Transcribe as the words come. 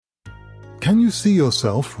Can you see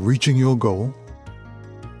yourself reaching your goal?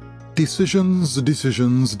 Decisions.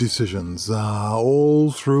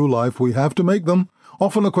 All through life we have to make them.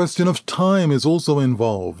 Often a question of time is also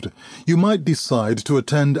involved. You might decide to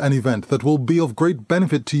attend an event that will be of great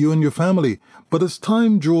benefit to you and your family, but as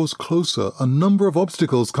time draws closer, a number of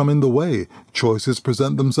obstacles come in the way. Choices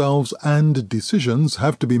present themselves and decisions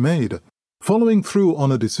have to be made. Following through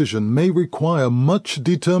on a decision may require much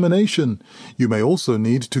determination. You may also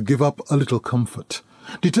need to give up a little comfort.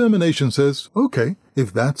 Determination says, okay,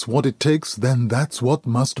 if that's what it takes, then that's what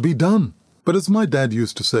must be done. But as my dad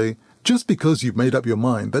used to say, just because you've made up your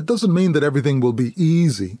mind, that doesn't mean that everything will be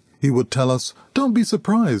easy. He would tell us, don't be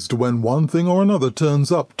surprised when one thing or another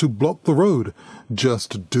turns up to block the road.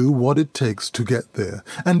 Just do what it takes to get there,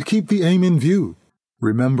 and keep the aim in view.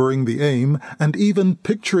 Remembering the aim, and even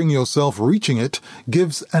picturing yourself reaching it,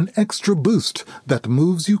 gives an extra boost that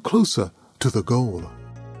moves you closer to the goal.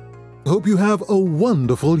 Hope you have a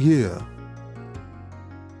wonderful year.